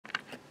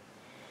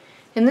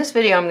In this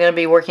video I'm going to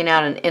be working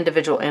out an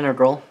individual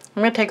integral.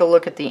 I'm going to take a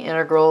look at the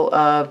integral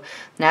of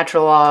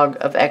natural log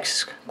of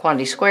x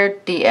quantity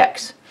squared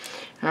dx.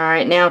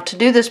 Alright, now to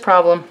do this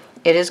problem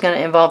it is going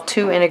to involve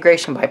two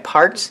integration by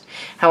parts.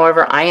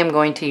 However, I am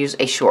going to use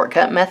a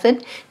shortcut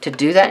method to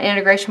do that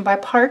integration by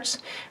parts.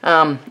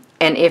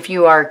 And if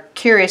you are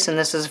curious and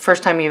this is the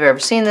first time you've ever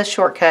seen this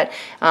shortcut,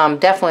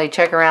 definitely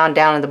check around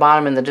down at the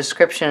bottom in the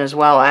description as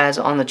well as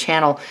on the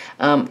channel,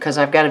 because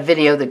I've got a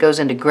video that goes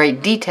into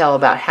great detail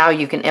about how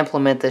you can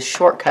implement this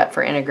shortcut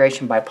for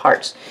integration by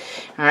parts.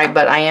 Alright,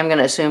 but I am going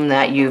to assume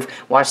that you've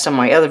watched some of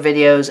my other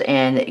videos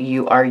and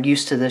you are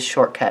used to this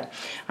shortcut.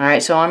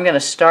 Alright, so I'm going to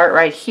start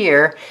right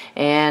here,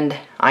 and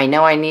I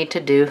know I need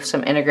to do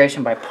some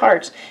integration by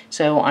parts,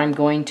 so I'm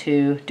going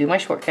to do my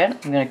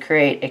shortcut. I'm going to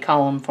create a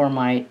column for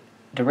my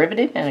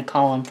derivative and a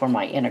column for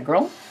my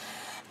integral.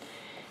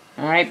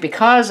 Alright,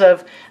 because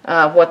of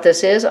what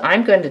this is,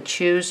 I'm going to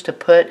choose to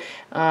put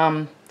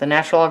the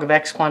natural log of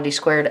x quantity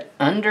squared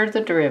under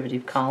the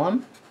derivative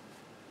column.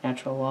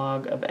 Natural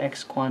log of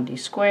x quantity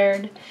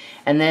squared,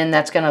 and then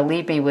that's going to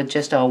leave me with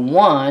just a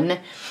 1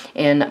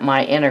 in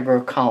my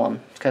integral column,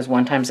 because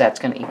 1 times that's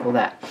going to equal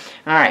that.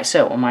 Alright,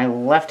 so on my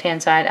left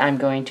hand side I'm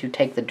going to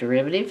take the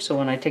derivative. So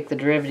when I take the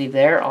derivative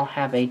there, I'll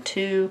have a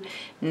 2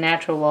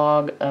 natural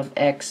log of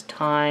x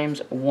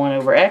times 1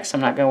 over x.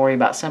 I'm not going to worry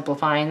about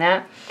simplifying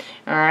that.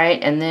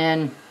 Alright, and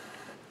then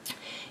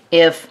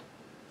if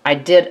I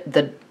did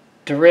the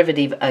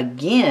derivative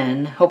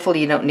again,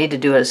 hopefully you don't need to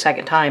do it a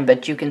second time,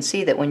 but you can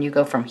see that when you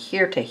go from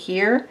here to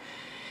here,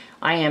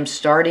 I am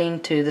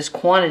starting to, this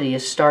quantity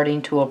is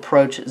starting to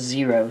approach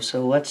 0.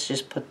 So let's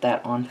just put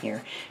that on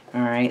here.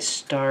 Alright,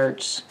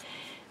 starts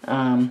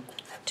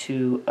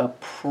to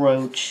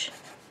approach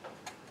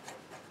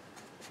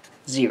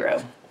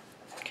 0.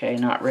 Okay,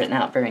 not written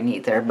out very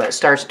neat there, but it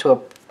starts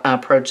to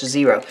approach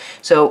 0.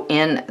 So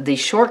in the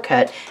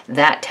shortcut,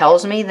 that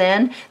tells me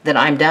then that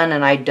I'm done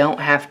and I don't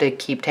have to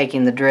keep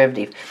taking the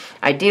derivative.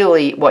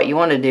 Ideally, what you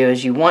want to do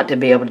is you want to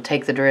be able to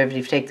take the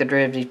derivative, take the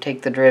derivative,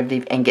 take the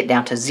derivative, and get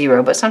down to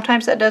 0. But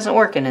sometimes that doesn't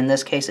work, and in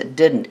this case it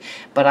didn't.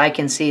 But I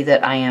can see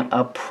that I am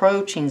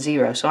approaching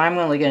 0, so I'm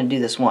only going to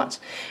do this once.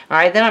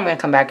 Alright, then I'm going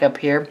to come back up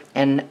here,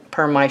 and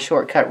per my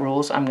shortcut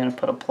rules, I'm going to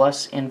put a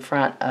plus in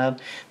front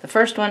of the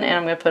first one, and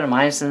I'm going to put a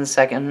minus in the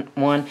second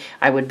one.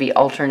 I would be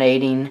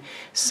alternating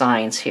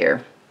signs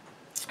here.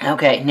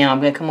 Okay, now I'm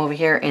going to come over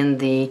here in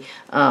the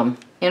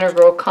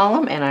integral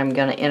column, and I'm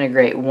going to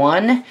integrate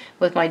 1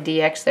 with my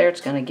dx there.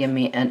 It's going to give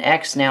me an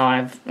x. Now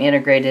I've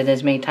integrated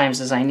as many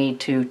times as I need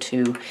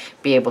to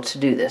be able to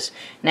do this.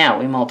 Now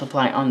we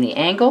multiply on the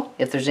angle.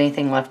 If there's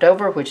anything left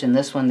over, which in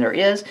this one there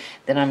is,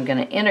 then I'm going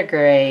to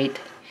integrate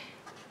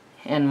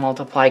and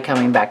multiply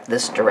coming back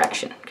this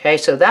direction. Okay,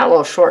 so that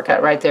little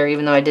shortcut right there,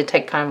 even though I did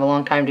take kind of a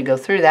long time to go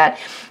through that,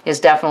 is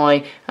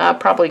definitely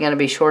probably going to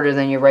be shorter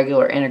than your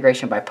regular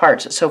integration by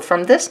parts. So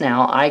from this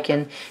now, I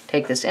can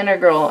take this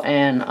integral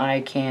and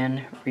I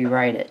can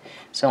rewrite it.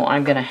 So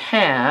I'm going to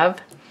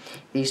have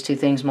these two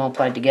things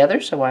multiplied together,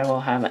 so I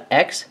will have an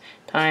x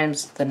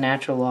times the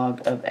natural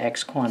log of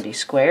x quantity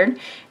squared.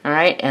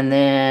 Alright, and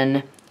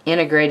then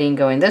integrating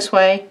going this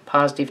way,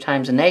 positive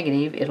times a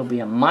negative, it'll be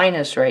a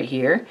minus right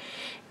here.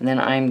 And then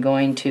I'm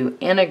going to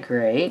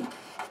integrate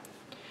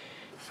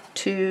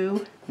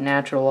 2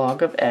 natural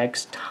log of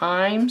x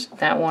times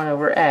that 1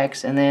 over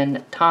x, and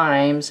then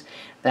times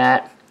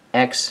that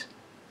x,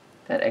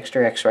 that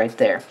extra x right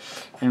there.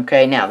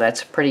 Okay, now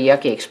that's a pretty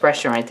yucky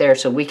expression right there,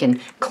 so we can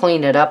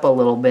clean it up a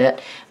little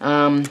bit.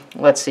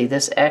 Let's see,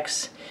 this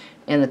x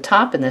in the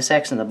top and this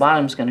x in the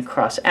bottom is going to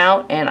cross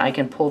out, and I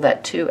can pull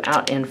that 2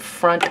 out in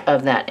front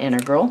of that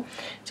integral.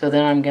 So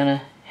then I'm going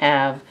to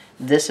have,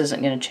 this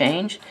isn't going to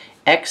change,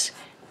 x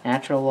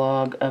natural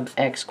log of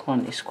x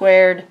quantity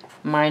squared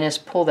minus,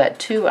 pull that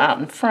 2 out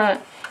in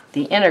front,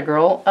 the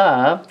integral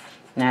of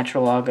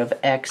natural log of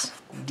x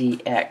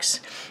dx.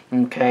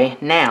 Okay,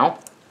 now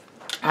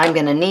I'm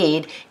going to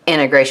need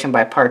integration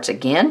by parts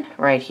again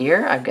right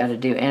here. I've got to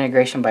do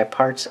integration by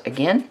parts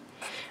again.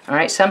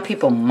 Alright, some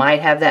people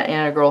might have that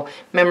integral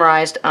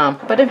memorized,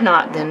 but if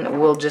not, then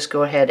we'll just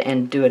go ahead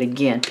and do it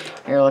again.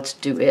 Here, let's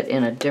do it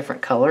in a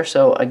different color.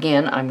 So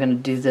again, I'm going to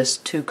do this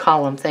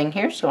 2-column thing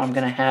here. So I'm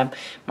going to have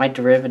my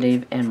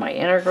derivative and my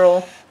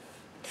integral.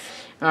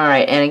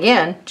 Alright, and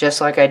again, just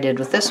like I did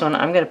with this one,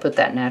 I'm going to put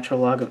that natural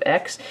log of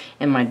x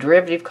in my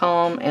derivative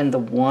column and the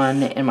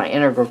 1 in my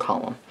integral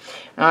column.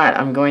 Alright,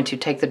 I'm going to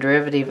take the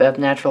derivative of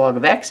natural log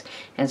of x,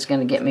 and it's going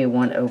to get me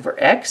 1 over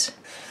x.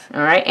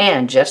 Alright,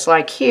 and just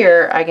like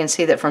here, I can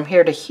see that from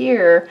here to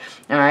here,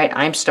 alright,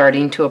 I'm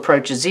starting to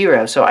approach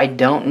 0, so I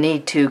don't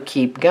need to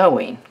keep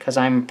going, because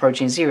I'm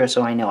approaching 0,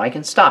 so I know I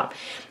can stop.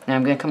 Now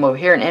I'm going to come over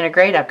here and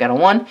integrate. I've got a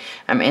 1.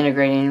 I'm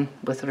integrating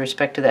with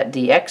respect to that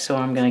dx, so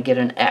I'm going to get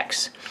an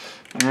x.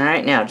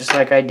 Alright, now just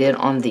like I did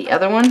on the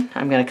other one,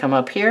 I'm going to come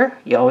up here.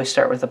 You always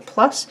start with a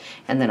plus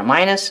and then a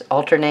minus,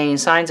 alternating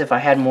signs. If I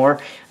had more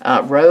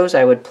rows,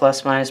 I would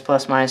plus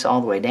minus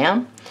all the way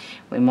down.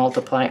 we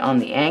multiply on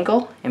the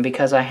angle, and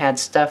because I had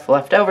stuff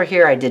left over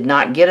here, I did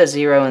not get a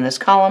 0 in this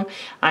column.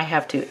 I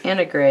have to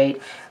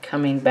integrate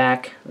coming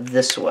back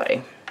this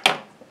way.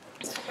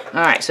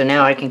 Alright, so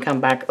now I can come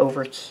back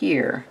over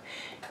here.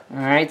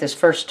 Alright, this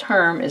first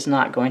term is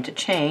not going to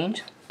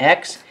change.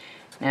 X,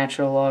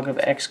 natural log of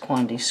x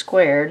quantity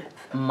squared,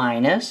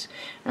 minus.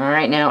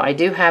 Alright, now I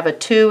do have a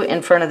 2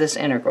 in front of this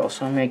integral,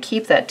 so I'm going to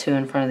keep that 2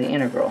 in front of the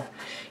integral.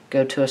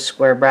 Go to a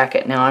square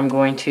bracket. Now I'm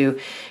going to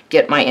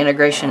get my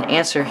integration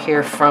answer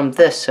here from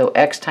this. So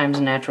x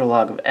times natural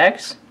log of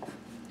x,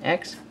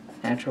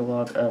 natural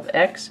log of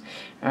x.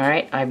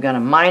 Alright, I've got a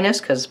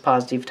minus because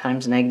positive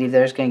times negative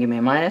there is going to give me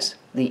a minus.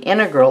 The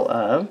integral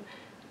of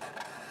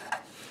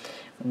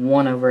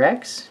 1 over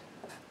x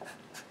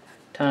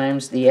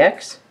times the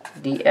x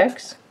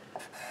dx.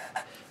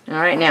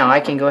 Alright, now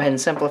I can go ahead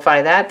and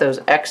simplify that. Those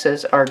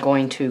x's are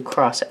going to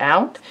cross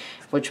out,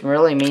 which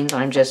really means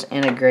I'm just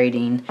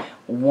integrating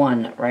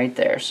 1 right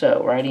there.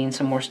 So writing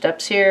some more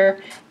steps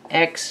here,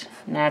 x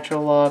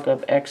natural log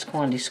of x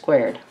quantity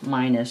squared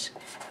minus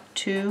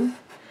 2,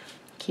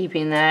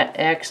 keeping that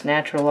x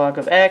natural log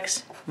of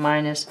x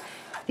minus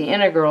the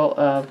integral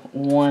of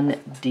 1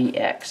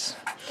 dx.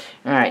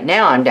 Alright,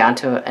 now I'm down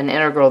to an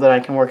integral that I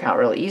can work out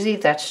real easy.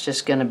 That's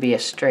just going to be a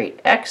straight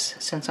x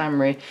since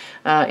I'm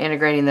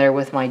integrating there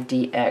with my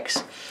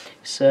dx.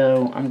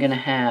 So I'm going to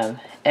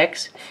have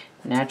x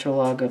natural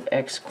log of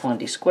x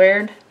quantity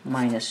squared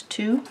minus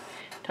 2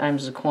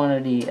 times the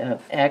quantity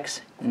of x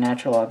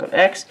natural log of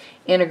x.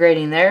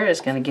 Integrating there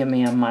is going to give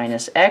me a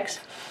minus x.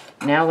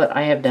 Now that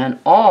I have done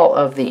all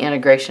of the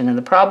integration in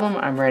the problem,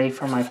 I'm ready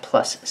for my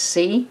plus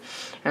c.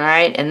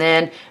 Alright, and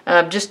then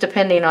just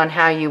depending on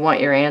how you want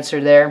your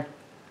answer there,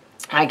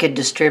 I could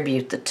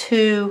distribute the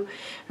 2.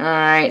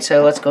 Alright,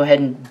 so let's go ahead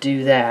and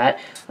do that.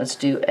 Let's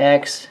do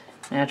x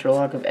natural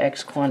log of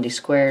x quantity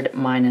squared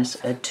minus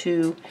a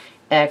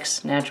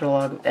 2x natural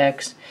log of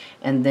x,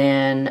 and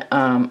then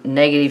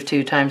negative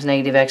 2 times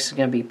negative x is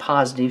going to be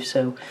positive,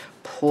 so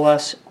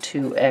plus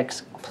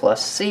 2x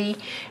plus c.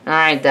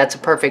 Alright, that's a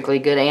perfectly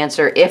good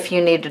answer. If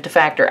you needed to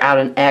factor out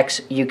an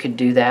x, you could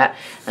do that.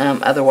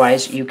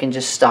 Otherwise, you can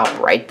just stop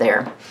right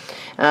there.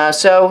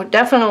 So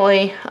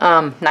definitely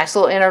nice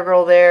little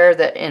integral there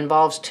that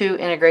involves 2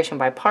 integration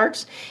by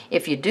parts.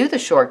 If you do the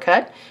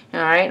shortcut,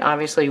 alright,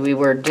 obviously we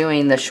were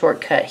doing the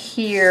shortcut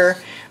here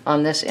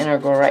on this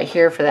integral right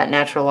here for that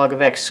natural log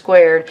of x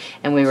squared,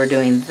 and we were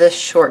doing this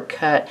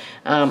shortcut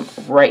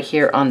right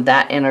here on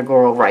that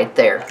integral right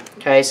there.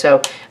 Okay,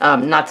 so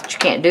not that you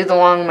can't do the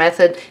long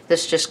method,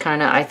 this just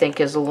kind of, I think,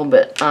 is a little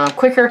bit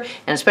quicker,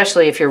 and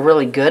especially if you're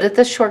really good at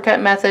this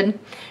shortcut method,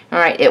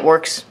 alright, it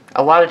works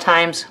a lot of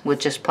times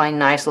with just plain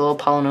nice little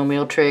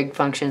polynomial trig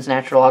functions,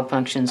 natural log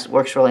functions,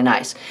 works really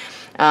nice.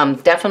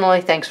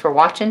 Definitely thanks for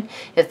watching.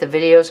 If the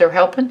videos are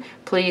helping,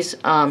 please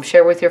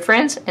share with your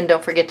friends, and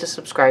don't forget to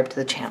subscribe to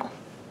the channel.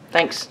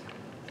 Thanks.